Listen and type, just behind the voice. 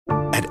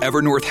At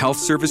Evernorth Health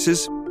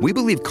Services, we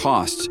believe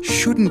costs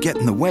shouldn't get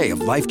in the way of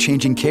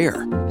life-changing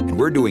care, and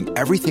we're doing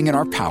everything in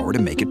our power to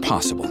make it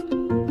possible.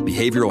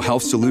 Behavioral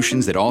health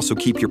solutions that also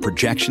keep your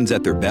projections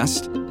at their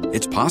best?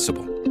 It's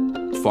possible.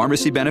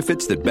 Pharmacy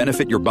benefits that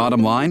benefit your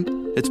bottom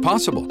line? It's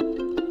possible.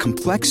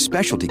 Complex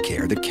specialty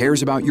care that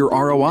cares about your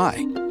ROI?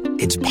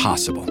 It's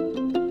possible.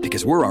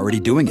 Because we're already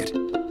doing it.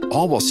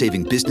 All while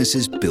saving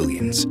businesses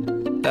billions.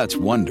 That's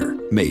Wonder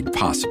made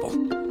possible.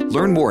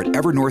 Learn more at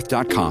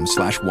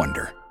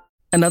evernorth.com/wonder.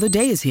 Another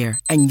day is here,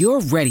 and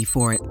you're ready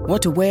for it.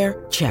 What to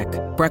wear? Check.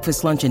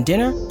 Breakfast, lunch, and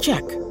dinner?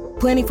 Check.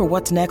 Planning for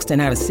what's next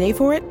and how to save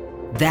for it?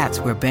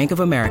 That's where Bank of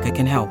America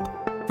can help.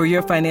 For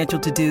your financial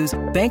to-dos,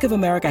 Bank of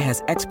America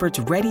has experts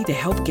ready to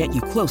help get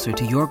you closer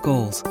to your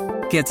goals.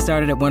 Get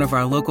started at one of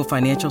our local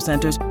financial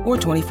centers or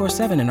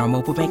 24/7 in our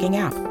mobile banking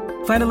app.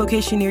 Find a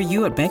location near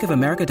you at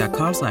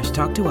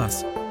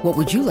bankofamerica.com/talktous. What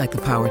would you like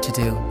the power to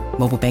do?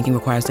 Mobile banking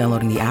requires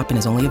downloading the app and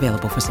is only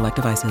available for select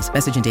devices.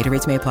 Message and data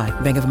rates may apply.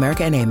 Bank of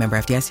America N.A., member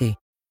FDIC.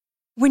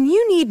 When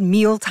you need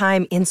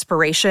mealtime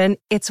inspiration,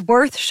 it's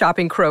worth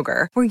shopping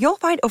Kroger, where you'll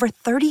find over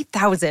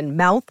 30,000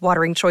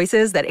 mouth-watering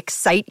choices that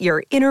excite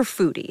your inner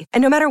foodie.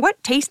 And no matter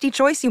what tasty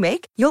choice you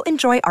make, you'll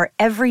enjoy our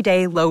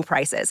everyday low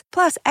prices,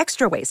 plus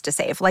extra ways to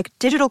save, like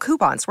digital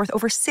coupons worth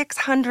over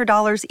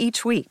 $600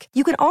 each week.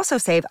 You can also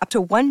save up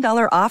to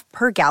 $1 off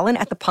per gallon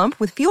at the pump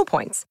with fuel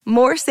points.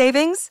 More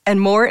savings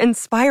and more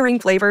inspiring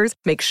flavors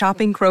make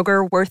shopping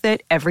Kroger worth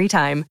it every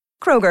time.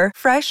 Kroger,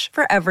 fresh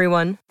for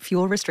everyone.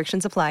 Fuel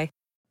restrictions apply.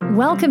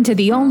 Welcome to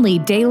the only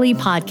daily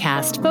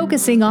podcast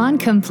focusing on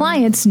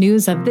compliance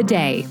news of the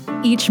day.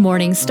 Each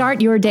morning, start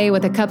your day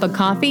with a cup of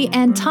coffee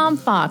and Tom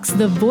Fox,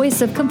 the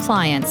voice of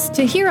compliance,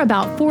 to hear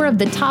about 4 of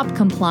the top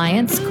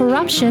compliance,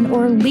 corruption,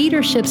 or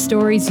leadership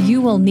stories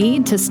you will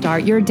need to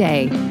start your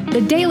day.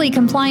 The Daily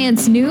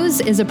Compliance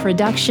News is a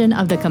production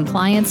of the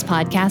Compliance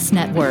Podcast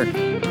Network.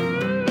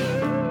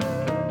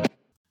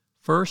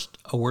 First,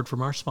 a word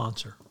from our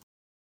sponsor.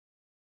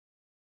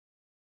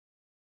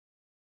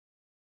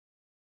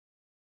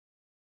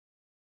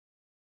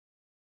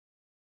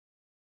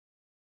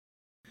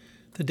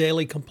 The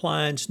Daily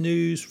Compliance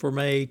News for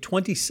May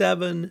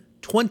 27,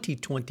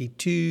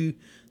 2022,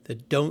 the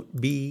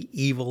Don't Be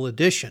Evil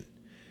edition.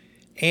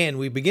 And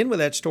we begin with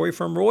that story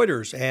from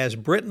Reuters as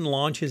Britain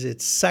launches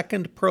its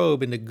second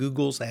probe into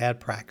Google's ad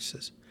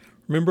practices.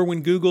 Remember when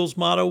Google's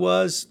motto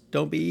was,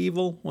 "Don't be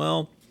evil"?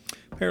 Well,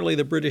 apparently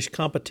the British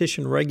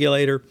competition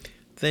regulator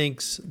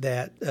thinks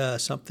that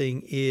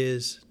something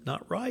is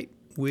not right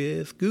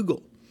with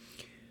Google.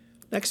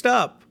 Next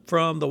up,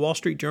 from the Wall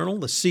Street Journal,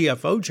 the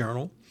CFO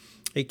Journal,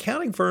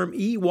 accounting firm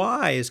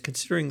EY is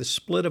considering the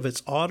split of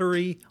its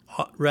audit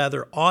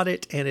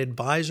and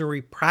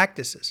advisory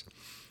practices.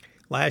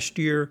 Last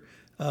year,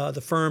 the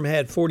firm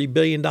had $40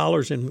 billion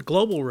in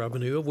global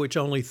revenue, of which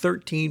only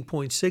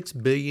 $13.6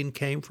 billion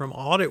came from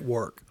audit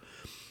work.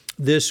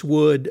 This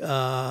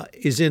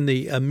is in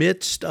the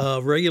midst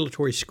of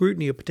regulatory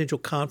scrutiny of potential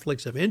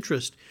conflicts of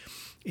interest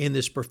in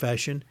this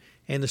profession,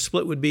 and the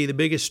split would be the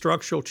biggest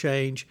structural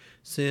change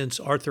since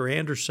Arthur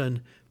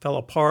Andersen fell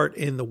apart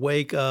in the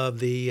wake of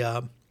the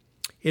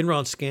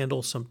Enron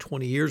scandal some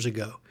 20 years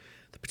ago.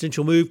 The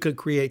potential move could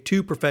create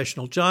 2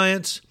 professional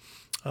giants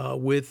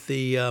with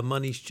the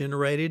monies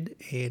generated,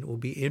 and it will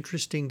be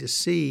interesting to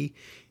see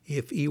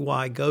if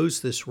EY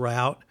goes this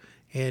route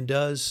and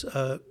does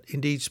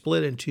indeed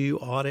split into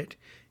audit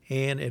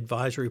and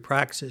advisory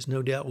practices.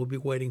 No doubt we'll be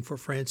waiting for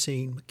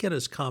Francine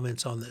McKenna's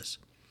comments on this.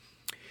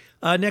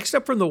 Next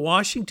up from the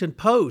Washington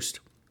Post,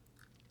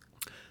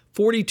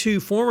 42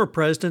 former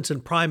presidents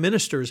and prime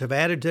ministers have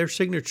added their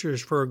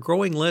signatures for a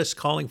growing list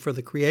calling for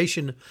the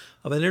creation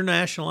of an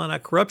international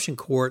anti-corruption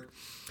court,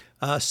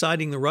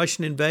 citing the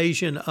Russian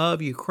invasion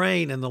of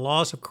Ukraine and the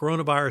loss of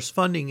coronavirus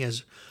funding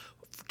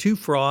to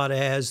fraud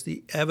as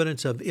the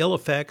evidence of ill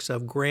effects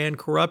of grand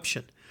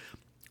corruption.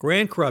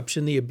 Grand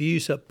corruption, the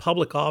abuse of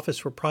public office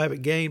for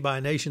private gain by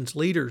a nation's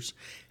leaders,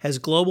 has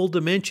global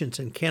dimensions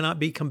and cannot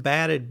be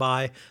combated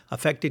by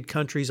affected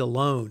countries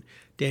alone,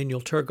 Daniel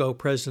Turco,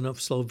 president of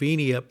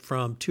Slovenia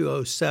from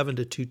 2007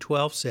 to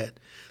 2012, said.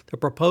 The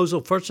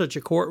proposal for such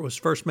a court was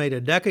first made a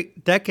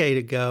decade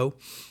ago,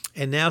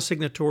 and now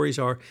signatories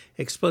are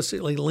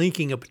explicitly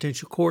linking a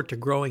potential court to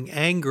growing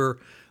anger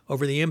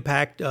over the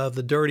impact of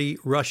the dirty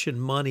Russian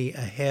money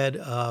ahead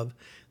of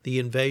the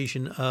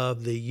invasion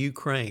of the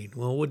Ukraine.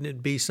 Well, wouldn't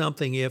it be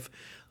something if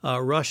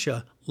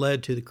Russia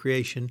led to the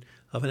creation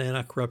of an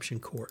anti-corruption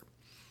court?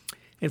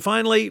 And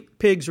finally,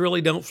 pigs really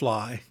don't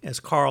fly,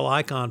 as Carl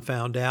Icahn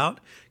found out,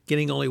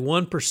 getting only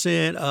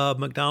 1% of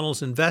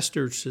McDonald's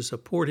investors to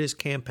support his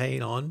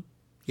campaign on,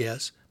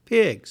 yes,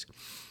 pigs.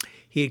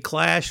 He had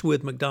clashed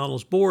with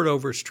McDonald's board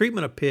over his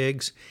treatment of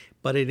pigs,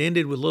 but it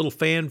ended with little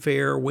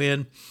fanfare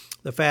when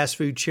the fast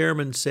food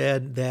chairman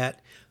said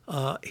that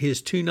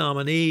his 2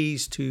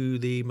 nominees to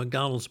the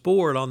McDonald's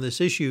board on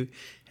this issue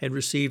had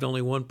received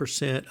only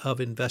 1% of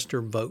investor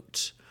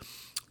votes.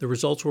 The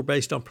results were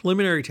based on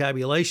preliminary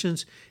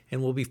tabulations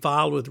and will be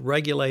filed with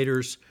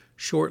regulators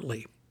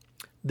shortly.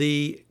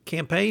 The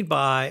campaign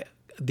by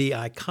the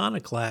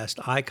iconoclast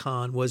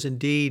icon was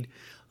indeed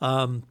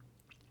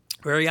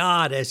very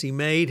odd, as he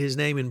made his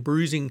name in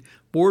bruising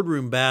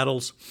boardroom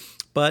battles,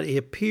 but it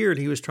appeared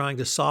he was trying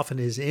to soften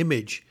his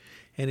image.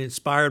 And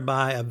inspired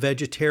by a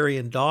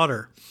vegetarian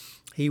daughter,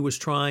 he was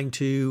trying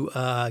to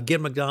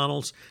get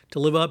McDonald's to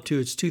live up to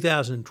its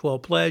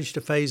 2012 pledge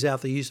to phase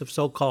out the use of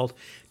so-called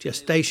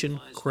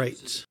gestation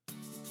crates.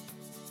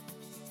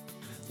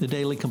 The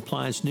Daily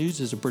Compliance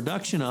News is a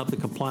production of the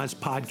Compliance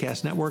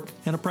Podcast Network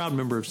and a proud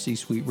member of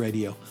C-Suite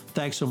Radio.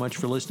 Thanks so much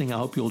for listening. I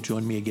hope you'll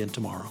join me again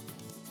tomorrow.